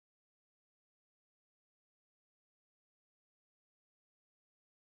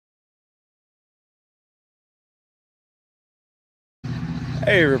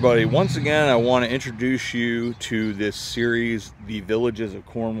Hey everybody, once again I want to introduce you to this series, The Villages of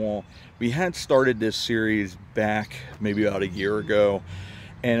Cornwall. We had started this series back maybe about a year ago,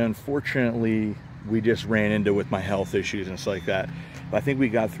 and unfortunately we just ran into with my health issues and stuff like that. But I think we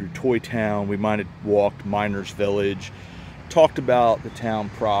got through Toy Town, we might have walked Miners Village, talked about the town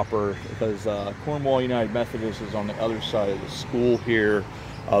proper, because Cornwall United Methodist is on the other side of the school here,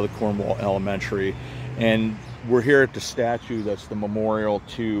 the Cornwall Elementary, and we're here at the statue that's the memorial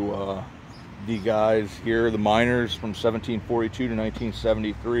to the guys here, the miners from 1742 to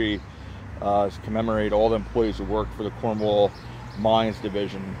 1973, to commemorate all the employees who worked for the Cornwall Mines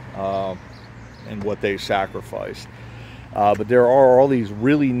Division and what they sacrificed. But there are all these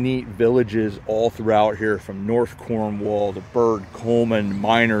really neat villages all throughout here, from North Cornwall to Bird Coleman,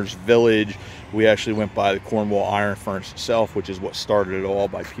 Miners Village. We actually went by the Cornwall Iron Furnace itself, which is what started it all,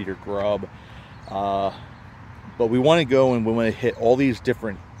 by Peter Grubb. But we want to go and we want to hit all these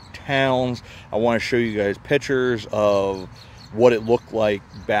different towns. I want to show you guys pictures of what it looked like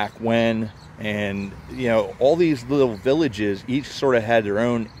back when. And, you know, all these little villages, each sort of had their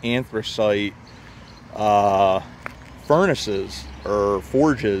own anthracite furnaces or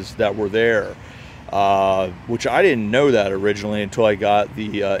forges that were there, which I didn't know that originally until I got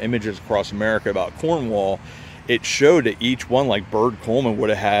the Images Across America about Cornwall. It showed that each one, like Bird Coleman, would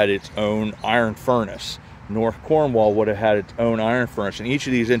have had its own iron furnace. North Cornwall would have had its own iron furnace, and each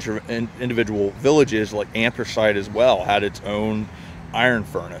of these individual villages, like anthracite as well, had its own iron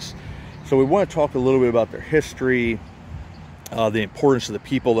furnace. So we want to talk a little bit about their history, the importance of the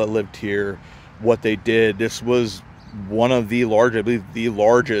people that lived here, what they did. This was one of the largest, I believe the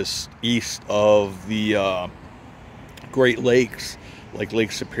largest east of the Great Lakes, like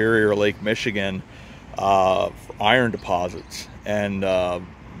Lake Superior, Lake Michigan, for iron deposits, and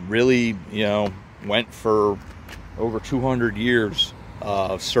really, you know, went for over 200 years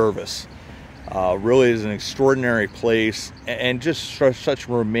of service. Really is an extraordinary place, and just such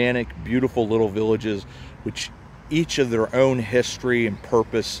romantic, beautiful little villages, which each of their own history and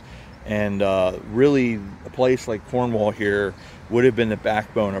purpose. And really, a place like Cornwall here would have been the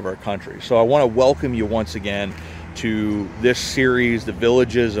backbone of our country. So I want to welcome you once again to this series, The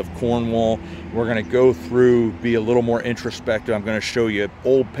Villages of Cornwall. We're going to go through, be a little more introspective. I'm going to show you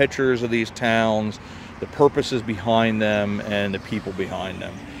old pictures of these towns, the purposes behind them, and the people behind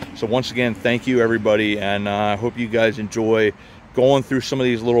them. So once again, thank you everybody, and I hope you guys enjoy going through some of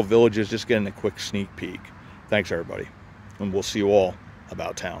these little villages, just getting a quick sneak peek. Thanks everybody, and we'll see you all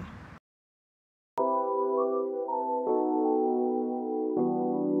about town.